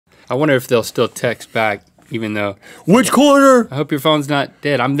I wonder if they'll still text back, even though. Which corner? I hope your phone's not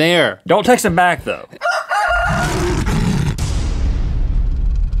dead. I'm there. Don't text them back though.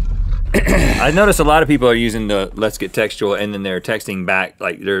 I noticed a lot of people are using the let's get textual and then they're texting back,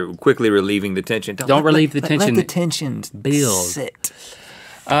 like they're quickly relieving the tension. Don't relieve the tension. Let the tension build. sit.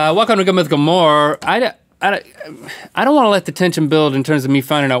 Welcome to Good Mythical More. I don't want to let the tension build in terms of me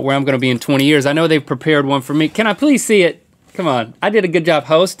finding out where I'm going to be in 20 years. I know they've prepared one for me. Can I please see it? Come on. I did a good job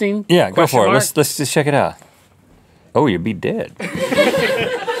hosting. Yeah, go for it. Let's just check it out. Oh, you'd be dead.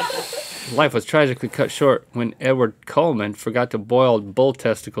 Life was tragically cut short when Edward Coleman forgot to boil bull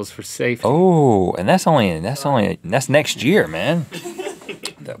testicles for safety. Oh, and that's next year, man.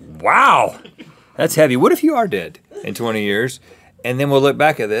 Wow, that's heavy. What if you are dead in 20 years, and then we'll look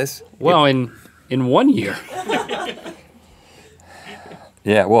back at this? Well, in 1 year.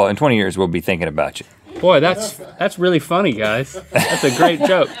 Yeah, well, in 20 years we'll be thinking about you. Boy, that's really funny, guys. That's a great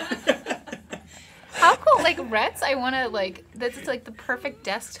joke. How cool, like Rhett's, I wanna like, this is like the perfect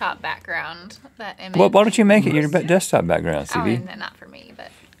desktop background, that image. Well, why don't you make it your desktop background, Stevie? Oh, not for me, but.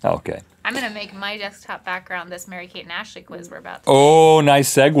 Oh, okay. I'm gonna make my desktop background this Mary Kate and Ashley quiz we're about to Oh,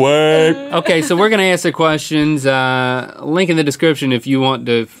 nice segue. Okay, so we're gonna answer questions. Link in the description if you want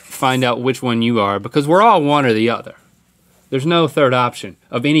to find out which one you are, because we're all one or the other. There's no third option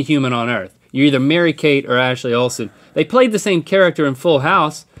of any human on earth. You're either Mary Kate or Ashley Olsen. They played the same character in Full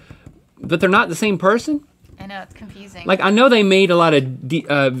House, but they're not the same person? I know, it's confusing. Like, I know they made a lot of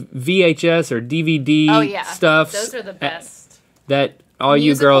VHS or DVD stuff. Those are the best. That all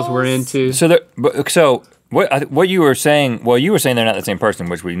you girls were into. So what you were saying, well, you were saying they're not the same person,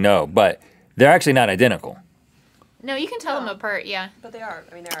 which we know, but they're actually not identical. No, you can tell them apart, yeah. But they are.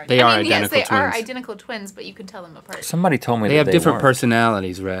 I mean, they are identical yes, they twins. are identical twins, but you can tell them apart. Somebody told me they that have different weren't.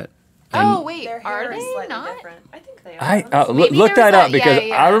 personalities, Rhett. Oh, wait, their are hair is they slightly not? different. I think they are. Look that up because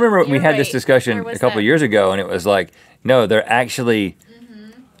yeah. I remember we You're had this right. discussion There a was couple of years ago, and it was like, no, they're actually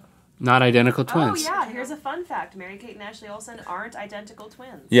not identical twins. Oh yeah, here's a fun fact. Mary Kate and Ashley Olsen aren't identical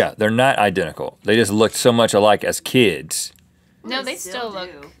twins. Yeah, they're not identical. They just looked so much alike as kids. No, they still look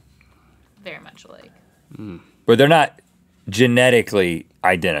very much alike. But they're not genetically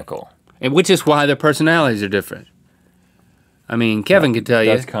identical. And which is why their personalities are different. I mean, Kevin could tell you.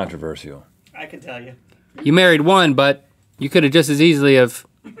 That's controversial. I can tell you. You married one, but you could have just as easily have.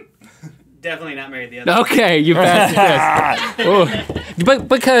 Definitely not married the other. Okay, you passed this. But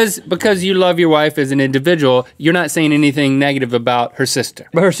because you love your wife as an individual, you're not saying anything negative about her sister.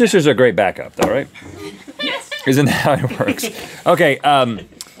 But her sister's a great backup, though, right? Isn't that how it works? Okay.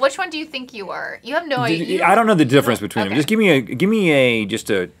 Which one do you think you are? You have no idea. I don't know the difference between them. Just give me a just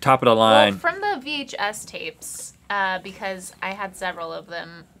a top of the line. Well, from the VHS tapes, because I had several of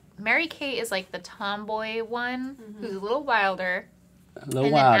them. Mary Kate is like the tomboy one, who's a little wilder.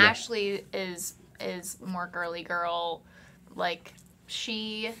 Then Ashley is more girly girl, like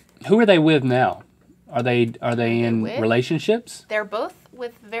she. Who are they with now? Are they in relationships? They're both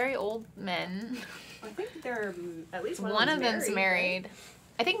with very old men. I think they're at least one of them's married. Right?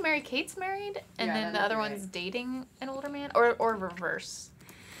 I think Mary Kate's married, and then the other one's dating an older man, or reverse.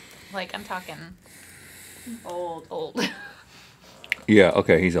 Like I'm talking old. Yeah.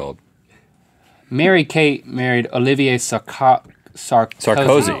 Okay. He's old. Mary Kate married Olivier Sarkozy.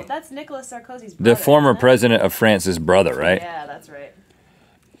 Oh, that's Nicolas Sarkozy's brother. The former president of France's brother, right? Yeah, that's right.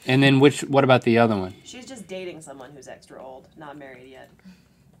 And then what about the other one? She's just dating someone who's extra old, not married yet.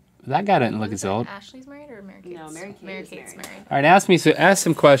 That guy doesn't look as old. Ashley's married or Mary Kate's? No, Mary Kate's married. All right, ask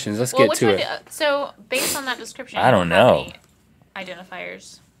some questions. Let's get to it. So based on that description, I don't know.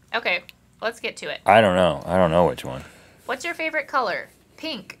 Identifiers. Okay, let's get to it. I don't know. I don't know which one. What's your favorite color?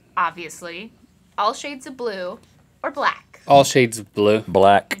 Pink, obviously. All shades of blue, or black? All shades of blue.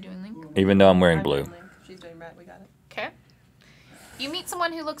 Black. You're doing Link? Even though I'm wearing blue. She's doing red. We got it. Okay. You meet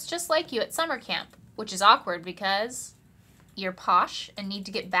someone who looks just like you at summer camp, which is awkward because you're posh and need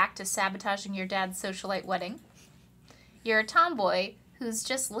to get back to sabotaging your dad's socialite wedding. You're a tomboy who's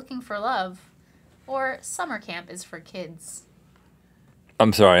just looking for love, or summer camp is for kids.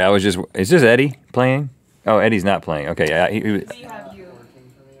 I'm sorry. Is this Eddie playing? Oh, Eddie's not playing. Okay. Yeah.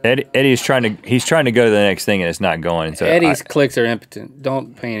 Eddie's trying to go to the next thing and it's not going. So Eddie's clicks are impotent.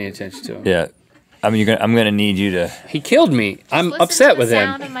 Don't pay any attention to him. Yeah. I mean, I'm gonna need you to. He killed me. I'm upset with him.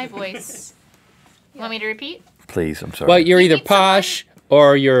 Listen to the sound of my voice. You want me to repeat? Please, I'm sorry. Well, you're either posh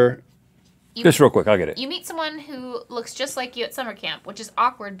or you're. Just real quick, I'll get it. You meet someone who looks just like you at summer camp, which is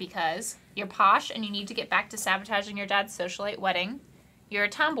awkward because you're posh and you need to get back to sabotaging your dad's socialite wedding. You're a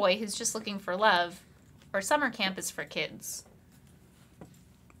tomboy who's just looking for love, or summer camp is for kids.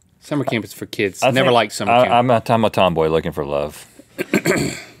 Summer camp is for kids. Never liked summer camp. I'm a tomboy looking for love.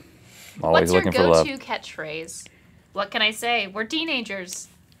 Always What's your looking for love. go-to catchphrase? What can I say? We're teenagers.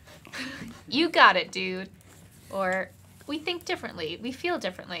 You got it, dude. Or we think differently. We feel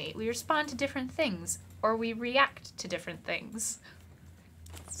differently. We respond to different things. Or we react to different things.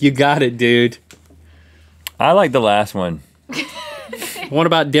 You got it, dude. I like the last one. What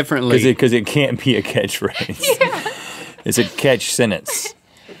about differently? Because it can't be a catchphrase. Yeah. It's a catch sentence.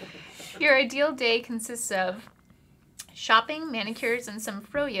 Your ideal day consists of shopping, manicures, and some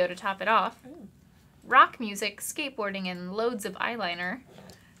froyo to top it off. Rock music, skateboarding, and loads of eyeliner.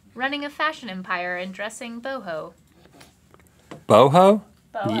 Running a fashion empire and dressing boho. Boho?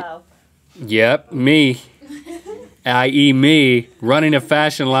 Boho. Yep, me. I.e. me, running a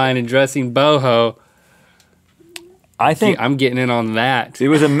fashion line and dressing boho. I think I'm getting in on that. it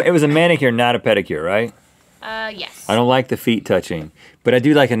was a manicure, not a pedicure, right? Yes. I don't like the feet touching, but I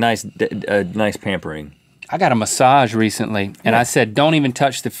do like a nice pampering. I got a massage recently, and I said, don't even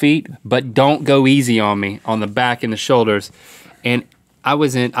touch the feet, but don't go easy on me, on the back and the shoulders. And I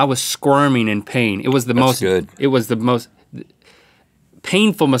was squirming in pain. It was the most good. It was the most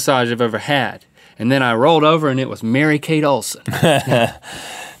painful massage I've ever had. And then I rolled over, and it was Mary Kate Olsen.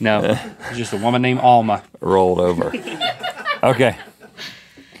 No, it was just a woman named Alma. Rolled over. Okay.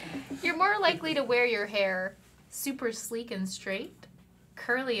 You're more likely to wear your hair super sleek and straight,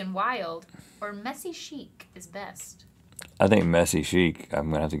 curly and wild, or messy chic is best. I think messy chic. I'm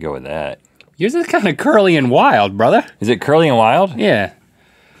going to have to go with that. Yours is kind of curly and wild, brother. Is it curly and wild? Yeah.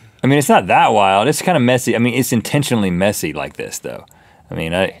 I mean, it's not that wild. It's kind of messy. I mean, it's intentionally messy like this, though. I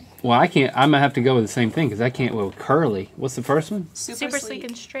mean, Well, I can't. I'm gonna have to go with the same thing because I can't go with curly. What's the first one? Super sleek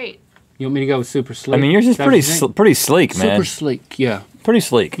and straight. You want me to go with super sleek? I mean, yours is that what you think? pretty sleek, man. Super sleek, yeah. Pretty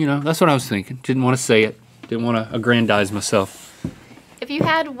sleek. You know, that's what I was thinking. Didn't want to say it. Didn't want to aggrandize myself. If you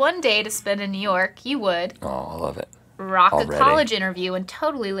had one day to spend in New York, you would Oh, I love it. rock Already. a college interview and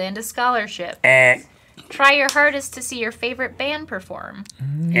totally land a scholarship. Eh. Try your hardest to see your favorite band perform.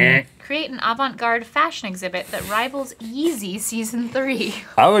 Create an avant-garde fashion exhibit that rivals Yeezy Season 3.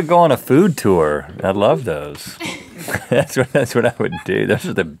 I would go on a food tour. I love those. that's what I would do. Those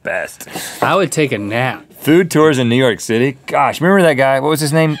are the best. I would take a nap. Food tours in New York City. Gosh, remember that guy? What was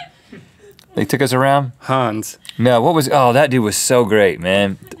his name? They took us around? Hans. No, oh, that dude was so great,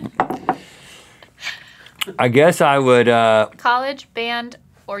 man. I guess I would, College, band,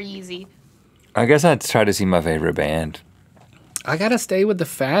 or Yeezy. I guess I'd try to see my favorite band. I gotta stay with the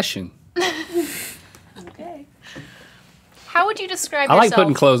fashion. Okay. How would you describe I like yourself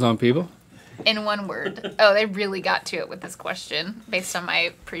putting clothes on people. in one word? Oh, they really got to it with this question based on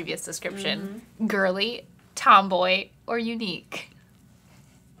my previous description. Girly, tomboy, or unique?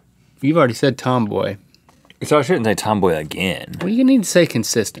 You've already said tomboy. So I shouldn't say tomboy again. Well, you need to say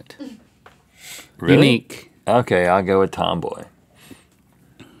consistent. Really? Unique. Okay, I'll go with tomboy.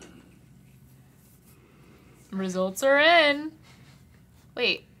 Results are in.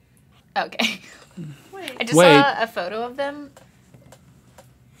 Wait. Okay. Wait. I just Wait. saw a photo of them.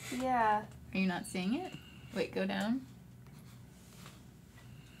 Yeah. Are you not seeing it? Wait, go down.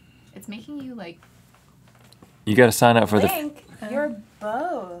 It's making you like. You got to sign up for the. Think you're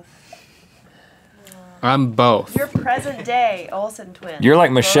both. I'm both. You're present day Olsen twins. You're like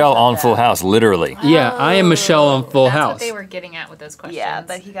Both Michelle of on them. Full House, literally. Yeah, I am Michelle on Full That's House. what they were getting at with those questions. Yeah,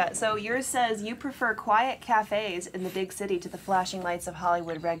 but he got so yours says you prefer quiet cafes in the big city to the flashing lights of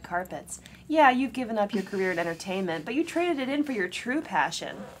Hollywood red carpets. Yeah, you've given up your career in entertainment, but you traded it in for your true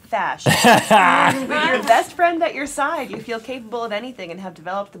passion, fashion. With your best friend at your side, you feel capable of anything and have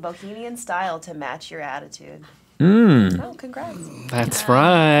developed the bohemian style to match your attitude. Oh, congrats. That's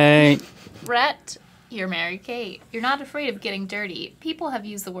right. Rhett, you're Mary Kate. You're not afraid of getting dirty. People have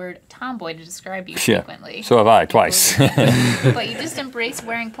used the word tomboy to describe you Yeah. frequently. So have I, twice. But you just embrace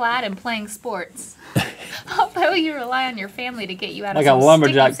wearing plaid and playing sports. Although you rely on your family to get you out Like of a some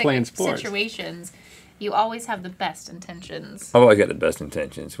lumberjack sticky playing sports. situations, you always have the best intentions. I've always got the best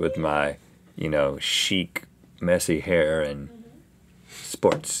intentions with my, chic, messy hair and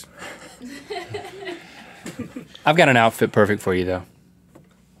sports. I've got an outfit perfect for you, though.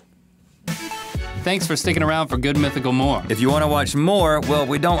 Thanks for sticking around for Good Mythical More. If you want to watch more, well,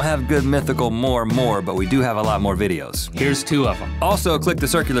 we don't have Good Mythical more, but we do have a lot more videos. Here's 2 of them. Also, click the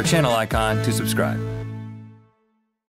circular channel icon to subscribe.